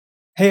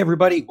Hey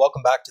everybody,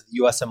 welcome back to the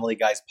USMLE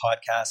Guys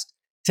podcast.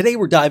 Today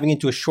we're diving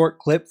into a short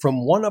clip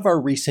from one of our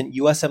recent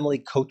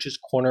USMLE Coaches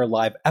Corner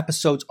live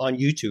episodes on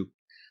YouTube.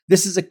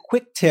 This is a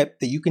quick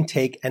tip that you can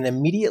take and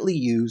immediately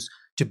use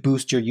to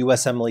boost your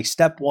USMLE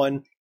Step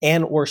 1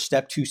 and or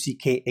Step 2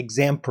 CK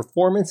exam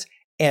performance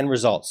and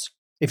results.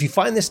 If you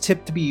find this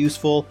tip to be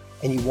useful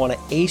and you want to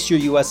ace your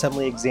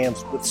USMLE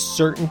exams with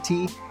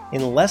certainty,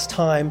 in less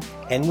time,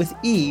 and with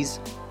ease,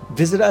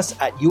 visit us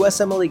at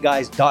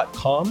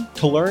usmleguys.com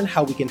to learn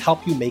how we can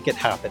help you make it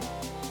happen.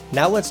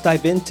 Now let's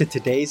dive into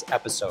today's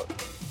episode.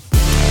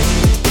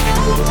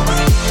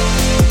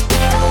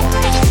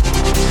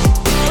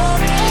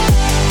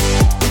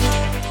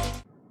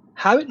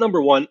 Habit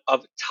number one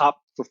of top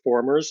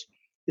performers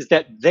is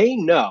that they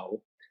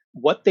know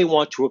what they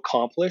want to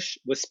accomplish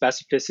with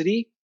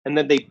specificity, and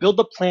then they build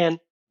a plan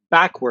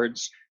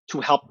backwards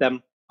to help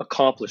them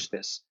accomplish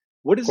this.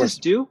 What does this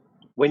do?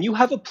 When you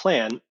have a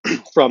plan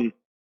from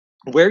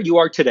where you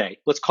are today,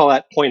 let's call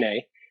that point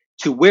A,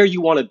 to where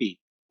you want to be,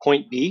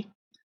 point B,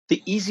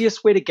 the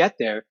easiest way to get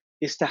there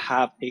is to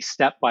have a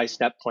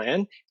step-by-step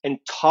plan. And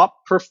top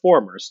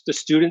performers, the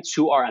students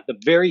who are at the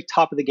very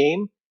top of the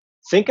game,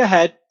 think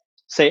ahead,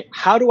 say,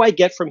 how do I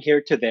get from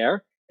here to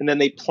there? And then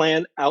they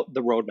plan out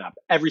the roadmap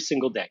every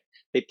single day.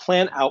 They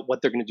plan out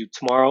what they're going to do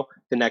tomorrow,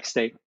 the next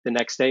day,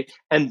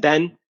 and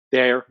then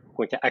they're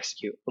going to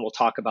execute. And we'll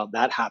talk about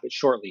that habit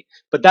shortly.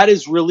 But that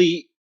is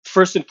really,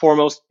 first and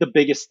foremost, the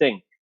biggest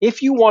thing.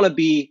 If you want to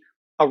be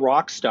a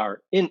rock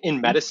star in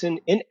medicine,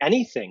 in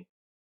anything,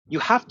 you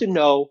have to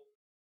know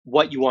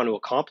what you want to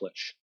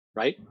accomplish,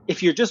 right?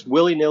 If you're just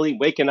willy-nilly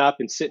waking up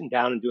and sitting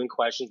down and doing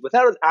questions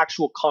without an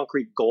actual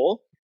concrete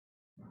goal,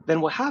 then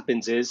what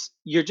happens is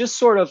you're just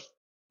sort of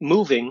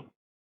moving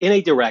in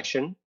a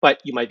direction,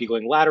 but you might be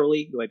going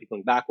laterally, you might be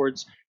going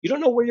backwards. You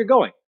don't know where you're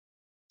going.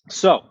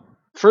 So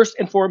first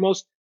and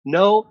foremost,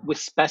 know with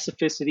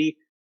specificity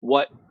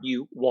what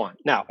you want.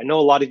 Now, I know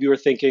a lot of you are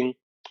thinking,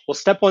 well,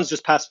 step one is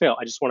just pass fail.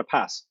 I just want to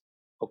pass.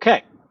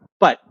 Okay.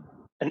 But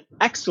an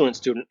excellent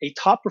student, a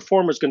top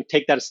performer is going to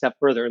take that a step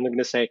further and they're going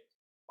to say,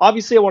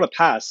 obviously I want to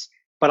pass,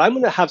 but I'm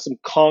going to have some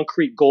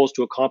concrete goals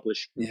to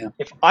accomplish. Yeah.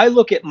 If I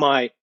look at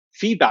my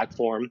feedback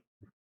form,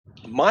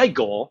 my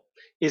goal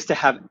is to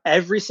have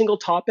every single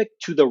topic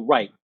to the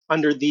right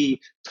under the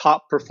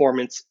top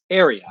performance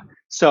area.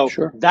 So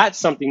That's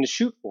something to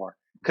shoot for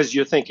because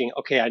you're thinking,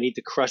 okay, I need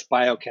to crush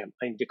biochem.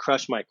 I need to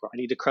crush micro. I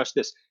need to crush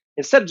this.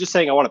 Instead of just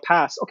saying I want to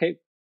pass, okay,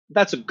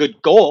 that's a good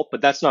goal,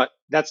 but that's not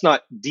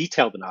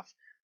detailed enough.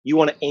 You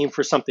want to aim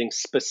for something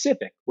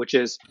specific, which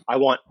is I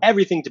want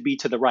everything to be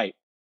to the right.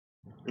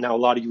 Now, a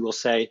lot of you will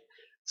say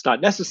it's not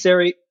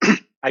necessary.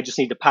 I just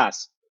need to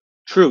pass.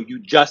 True,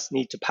 you just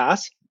need to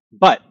pass,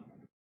 but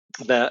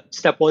the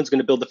step one is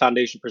going to build the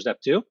foundation for step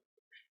two,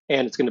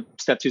 and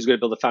step two is going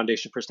to build the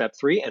foundation for step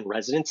three and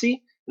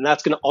residency, and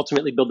that's going to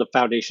ultimately build the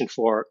foundation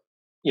for,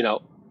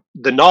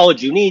 the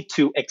knowledge you need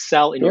to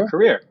excel in your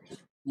career.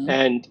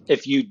 And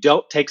if you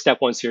don't take step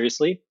one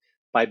seriously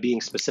by being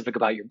specific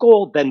about your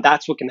goal, then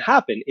that's what can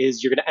happen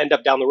is you're going to end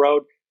up down the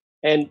road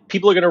and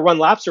people are going to run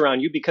laps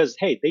around you because,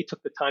 hey, they took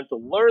the time to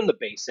learn the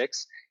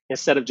basics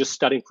instead of just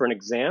studying for an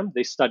exam.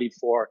 They studied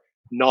for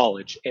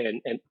knowledge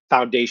and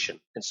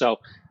foundation. And so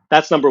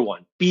that's number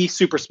one. Be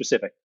super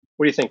specific.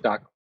 What do you think,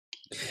 Doc?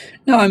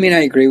 No, I mean, I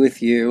agree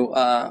with you.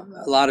 A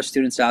lot of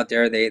students out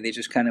there, they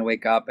just kind of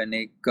wake up and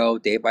they go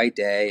day by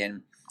day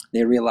and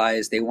they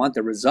realize they want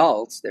the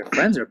results. Their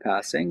friends are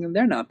passing and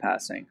they're not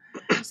passing.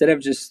 Instead of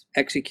just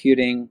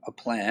executing a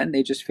plan,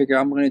 they just figure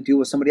I'm going to do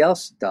what somebody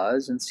else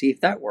does and see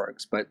if that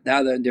works. But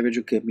now the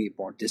individual can be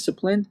more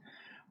disciplined,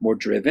 more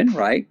driven,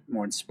 right?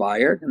 More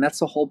inspired. And that's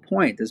the whole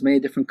point. There's many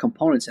different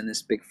components in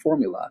this big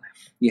formula.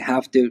 You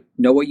have to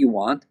know what you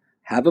want,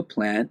 have a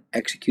plan,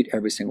 execute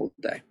every single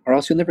day, or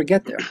else you'll never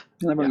get there.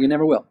 You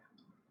never will.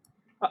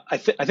 I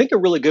think a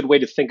really good way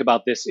to think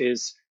about this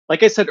is,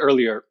 like I said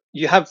earlier,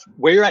 you have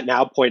where you're at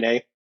now, point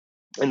A,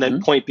 and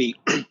then point B.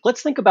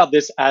 Let's think about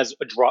this as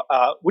a draw.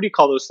 What do you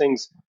call those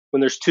things when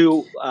there's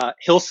two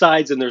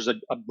hillsides and there's a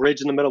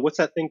bridge in the middle? What's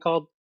that thing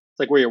called? It's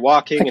like where you're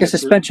walking. Like a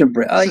suspension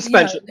bridge.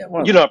 Suspension. Yeah,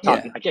 you know what I'm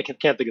talking. I can't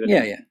think of the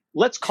name. Yeah.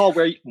 Let's call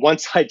where one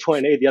side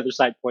point A, the other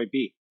side point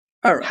B.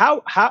 All right.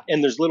 How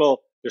and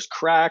there's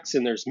cracks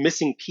and there's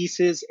missing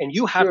pieces, and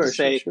you have to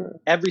say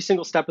every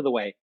single step of the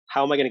way,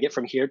 how am I going to get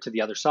from here to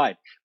the other side?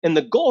 And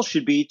the goal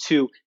should be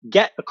to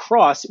get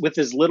across with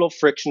as little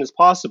friction as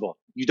possible.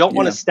 You don't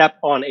want to step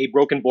on a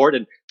broken board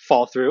and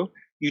fall through.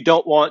 You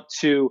don't want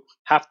to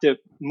have to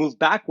move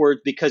backwards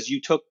because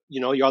you're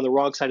on the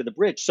wrong side of the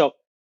bridge. So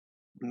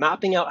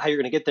mapping out how you're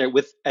going to get there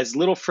with as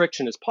little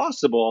friction as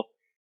possible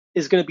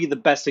is going to be the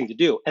best thing to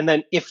do. And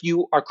then if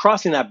you are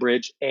crossing that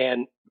bridge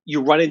and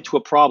you run into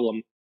a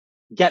problem,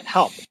 get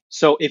help.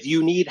 So if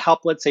you need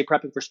help, let's say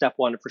prepping for step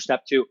one or for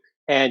step two,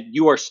 and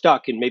you are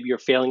stuck and maybe you're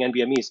failing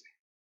NBMEs,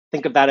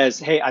 think of that as,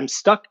 hey, I'm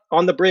stuck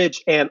on the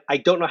bridge and I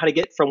don't know how to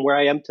get from where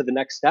I am to the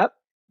next step.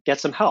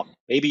 Get some help.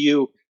 Maybe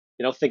you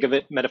think of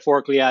it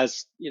metaphorically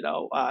as,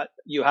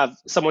 you have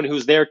someone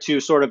who's there to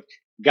sort of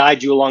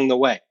guide you along the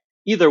way.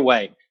 Either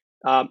way,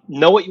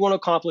 Know what you want to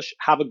accomplish,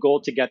 have a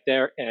goal to get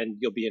there, and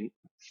you'll be in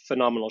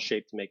phenomenal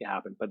shape to make it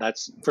happen. But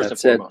that's first and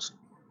That's it. foremost.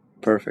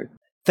 Perfect.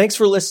 Thanks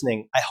for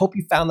listening. I hope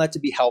you found that to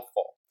be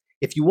helpful.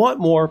 If you want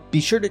more, be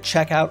sure to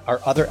check out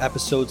our other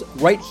episodes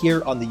right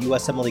here on the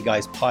USMLE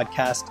Guys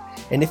podcast.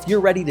 And if you're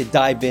ready to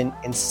dive in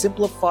and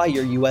simplify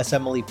your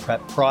USMLE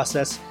prep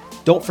process,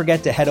 don't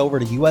forget to head over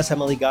to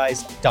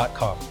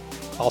usmleguys.com.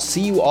 I'll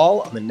see you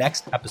all on the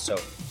next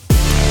episode.